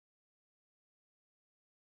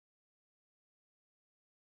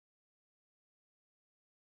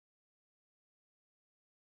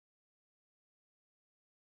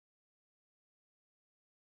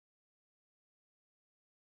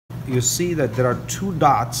you see that there are two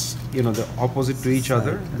dots, you know, the opposite to each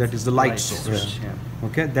other. That is the light source. Yeah.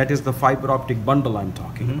 Okay, that is the fiber optic bundle I'm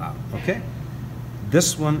talking about. Okay,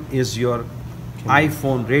 this one is your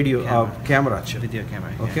iPhone radio camera chip. Video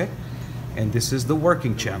camera. Yeah. Okay, and this is the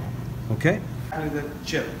working channel. Okay, the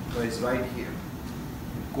chip is right here.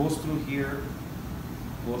 It goes through here,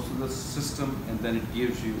 goes to the system, and then it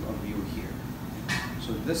gives you a view here.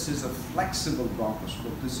 So this is a flexible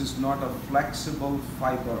bronchoscope. This is not a flexible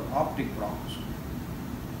fiber optic bronchoscope,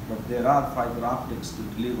 but there are fiber optics to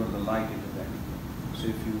deliver the light in the ventricle. So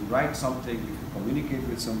if you write something, if you communicate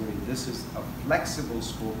with somebody, this is a flexible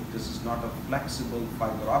scope. This is not a flexible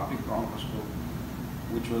fiber optic bronchoscope,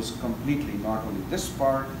 which was completely, not only this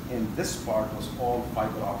part and this part was all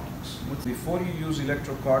fiber optics. Before you use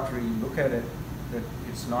electrocautery, look at it, that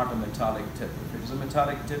it's not a metallic tip. If it is a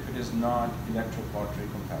metallic tip, it is not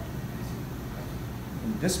electrocautery compatible.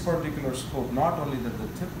 In this particular scope, not only that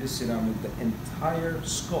the tip is ceramic, the entire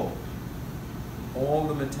scope, all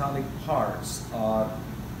the metallic parts are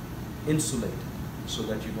insulated so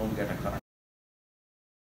that you don't get a current.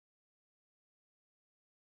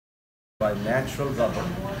 By natural rubber,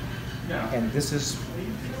 and this is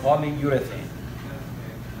polyurethane.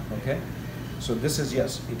 Okay, so this is,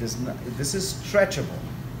 yes, it is not, this is stretchable.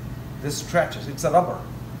 This stretches. It's a rubber,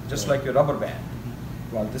 just like your rubber band.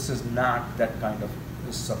 Well, this is not that kind of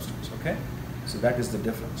substance. Okay, so that is the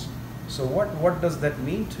difference. So what does that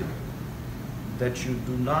mean to you? That you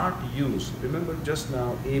do not use. Remember, just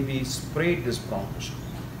now AB sprayed this bronchoscope.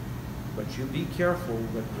 But you be careful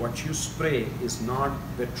that what you spray is not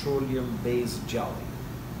petroleum-based jelly.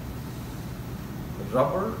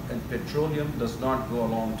 Rubber and petroleum does not go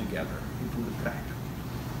along together. It will crack.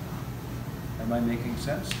 Am I making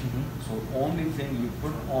sense? So only thing you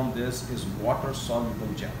put on this is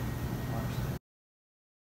water-soluble jelly.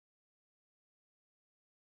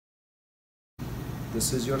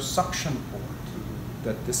 This is your suction port.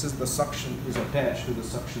 That this is the suction is attached to the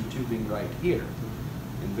suction tubing right here.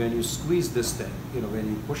 And when you squeeze this thing, you know, when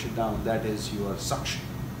you push it down, that is your suction.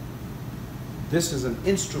 This is an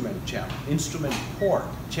instrument channel, instrument port.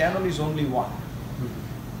 Channel is only one.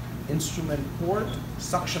 Instrument port,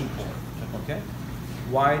 suction port. Okay?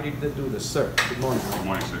 Why did they do this, sir? Good morning. Good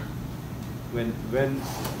morning, sir. When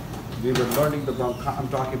we were learning the I'm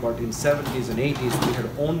talking about in 70s and 80s, we had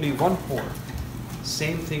only one port.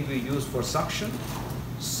 Same thing we used for suction,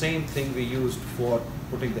 same thing we used for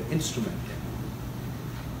putting the instrument in.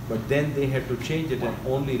 But then they had to change it, and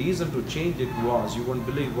only reason to change it was, you won't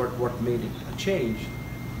believe what made it a change.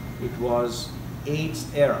 It was AIDS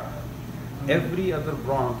era. Every other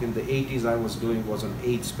bronch in the 80s I was doing was an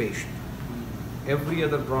AIDS patient. Every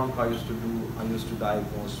other bronch I used to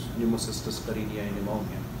diagnose pneumocystis carinii and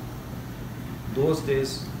pneumonia. Those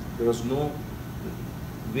days there was no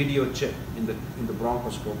video chip in the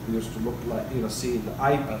bronchoscope. We used to look like, you know, see in the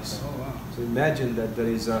eyepiece. Oh, wow. So imagine that there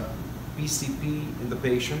is a PCP in the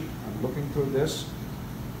patient. I'm looking through this,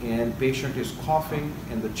 and patient is coughing,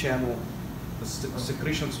 and the channel, the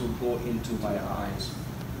secretions will go into my eyes.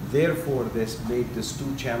 Therefore, they made this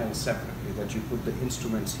two channels separately, that you put the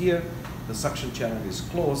instruments here, the suction channel is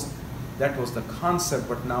closed. That was the concept,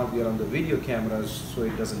 but now we are on the video cameras, so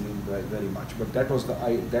it doesn't mean very much. But that was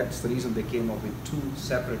that's the reason they came up with two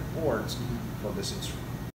separate ports for this instrument.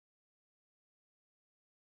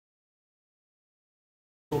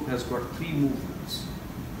 Has got three movements: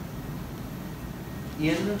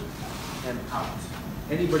 in and out.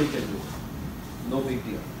 Anybody can do it, no big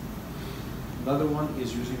deal. Another one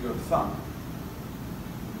is using your thumb,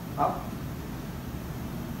 up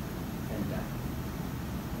and down.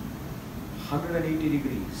 180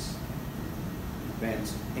 degrees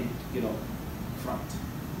bends in, you know, front,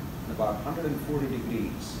 and about 140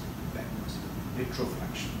 degrees backwards,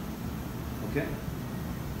 retroflexion. Okay?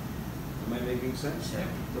 Am I making sense? Yeah.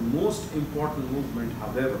 The most important movement,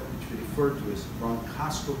 however, which we refer to as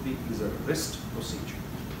bronchoscopy, is a wrist procedure.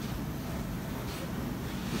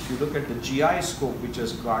 If you look at the GI scope, which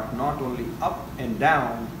has got not only up and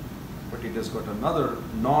down, but it has got another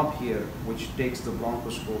knob here, which takes the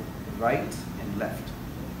bronchoscope right and left.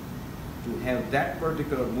 To have that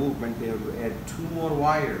particular movement, they have to add two more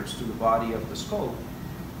wires to the body of the scope.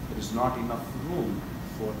 There is not enough room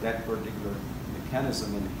for that particular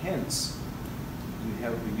mechanism, and hence you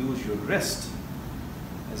have to use your wrist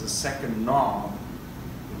as a second knob,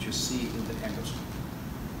 which you see in the endoscope.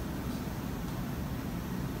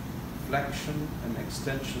 Flexion and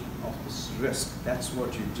extension of this wrist, that's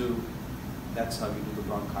what you do. That's how you do the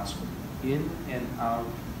bronchoscopy. In and out,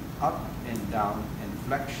 up and down, and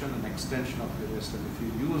flexion and extension of the wrist. And if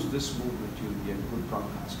you use this movement, you'll get good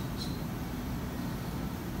bronchoscopy.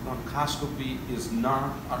 bronchoscopy is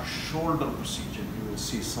not a shoulder procedure. You will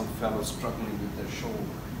see some fellow struggling with their shoulder.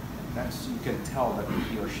 And that's, you can tell that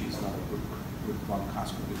he or she is not a good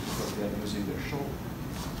bronchoscopy because they are using their shoulder.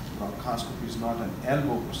 Bronchoscopy is not an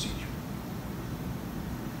elbow procedure.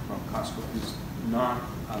 Bronchoscopy is not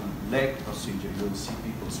a leg procedure. You will see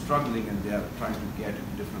people struggling and they are trying to get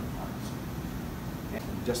in different parts.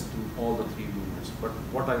 And just do all the three movements. But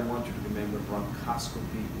what I want you to remember,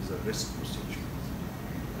 bronchoscopy is a wrist procedure.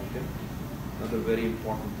 Okay? Another very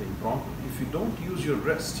important thing. If you don't use your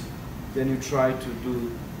wrist, then you try to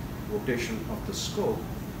do rotation of the scope.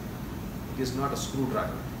 It is not a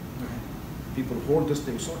screwdriver. People hold this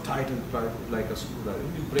thing so tight and like a screwdriver.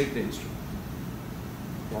 You break the instrument.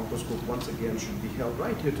 Bronchoscope once again should be held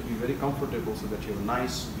right here to be very comfortable so that you have a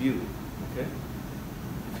nice view. Okay?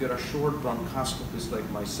 If you're a short bronchoscopist like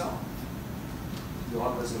myself, you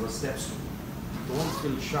always have a step stool. Don't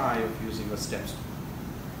feel shy of using a step stool.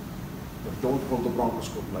 But don't hold the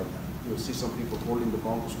bronchoscope like that. You'll see some people holding the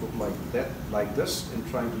bronchoscope like that, like this, and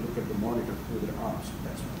trying to look at the monitor through their arms.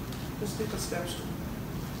 That's right. Just take a step stool.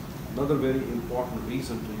 Another very important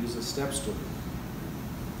reason to use a step stool.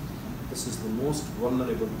 This is the most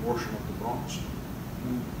vulnerable portion of the bronchs.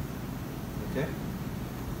 Okay?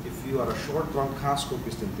 If you are a short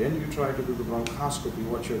bronchoscopist and then you try to do the bronchoscopy,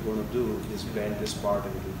 what you're going to do is bend this part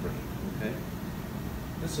and it will break. Okay?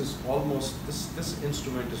 This is almost, this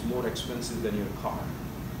instrument is more expensive than your car.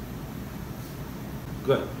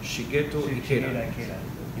 Good. Shigeto Ikeda.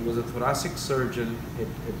 He was a thoracic surgeon at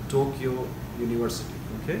Tokyo University.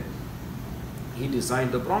 Okay? He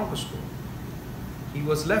designed the bronchoscope. He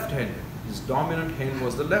was left-handed. His dominant hand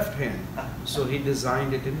was the left hand. So he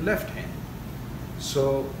designed it in left hand.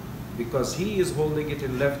 So because he is holding it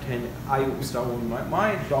in left hand, I was down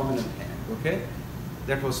my dominant hand. Okay?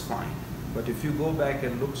 That was fine. But if you go back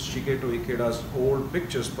and look Shigeto Ikeda's old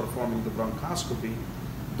pictures performing the bronchoscopy,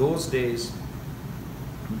 those days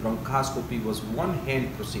bronchoscopy was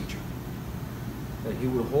one-hand procedure. That he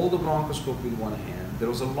would hold the bronchoscope in one hand. There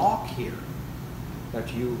was a lock here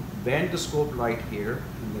that you bend the scope right here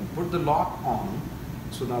and then put the lock on.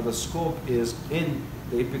 So now the scope is in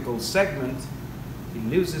the apical segment. He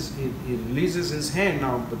releases his hand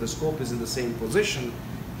now, but the scope is in the same position.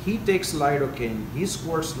 He takes lidocaine, he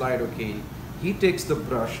squirts lidocaine, he takes the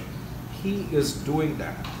brush, he is doing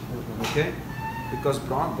that, okay? Because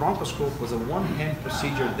bronchoscope was a one-hand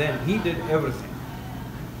procedure then, he did everything.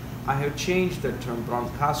 I have changed that term.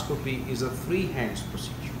 Bronchoscopy is a three-hands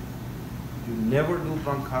procedure. You never do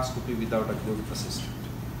bronchoscopy without a good assistant,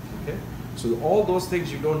 okay? So all those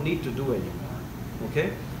things you don't need to do anymore,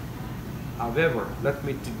 okay? However, let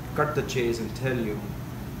me cut the chase and tell you,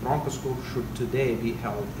 bronchoscope should today be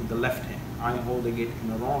held in the left hand. I'm holding it in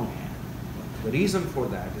the wrong hand. The reason for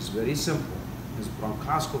that is very simple. Is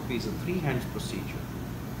bronchoscopy is a three-hands procedure.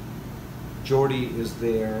 Jody is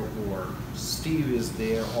there, or Steve is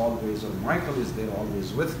there always, or Michael is there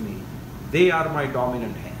always with me. They are my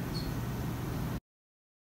dominant hand.